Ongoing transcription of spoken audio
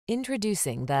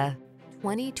Introducing the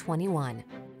 2021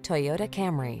 Toyota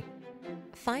Camry.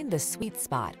 Find the sweet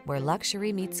spot where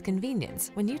luxury meets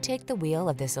convenience when you take the wheel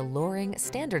of this alluring,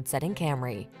 standard-setting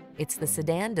Camry. It's the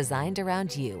sedan designed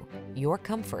around you, your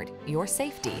comfort, your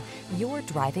safety, your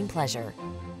driving pleasure.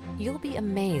 You'll be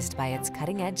amazed by its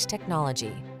cutting-edge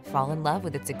technology, fall in love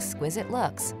with its exquisite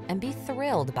looks, and be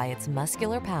thrilled by its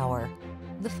muscular power.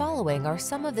 The following are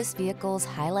some of this vehicle's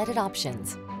highlighted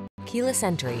options: keyless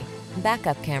entry,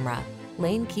 backup camera,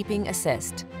 lane keeping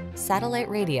assist, satellite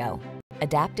radio,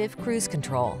 adaptive cruise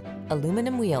control,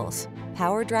 aluminum wheels,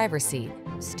 power driver's seat,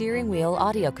 steering wheel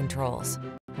audio controls,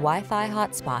 Wi-Fi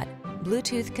hotspot,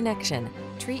 Bluetooth connection.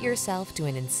 Treat yourself to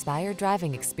an inspired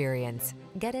driving experience.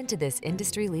 Get into this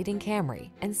industry-leading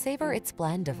Camry and savor its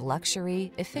blend of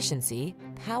luxury, efficiency,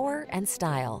 power, and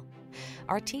style.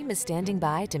 Our team is standing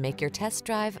by to make your test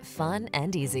drive fun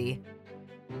and easy.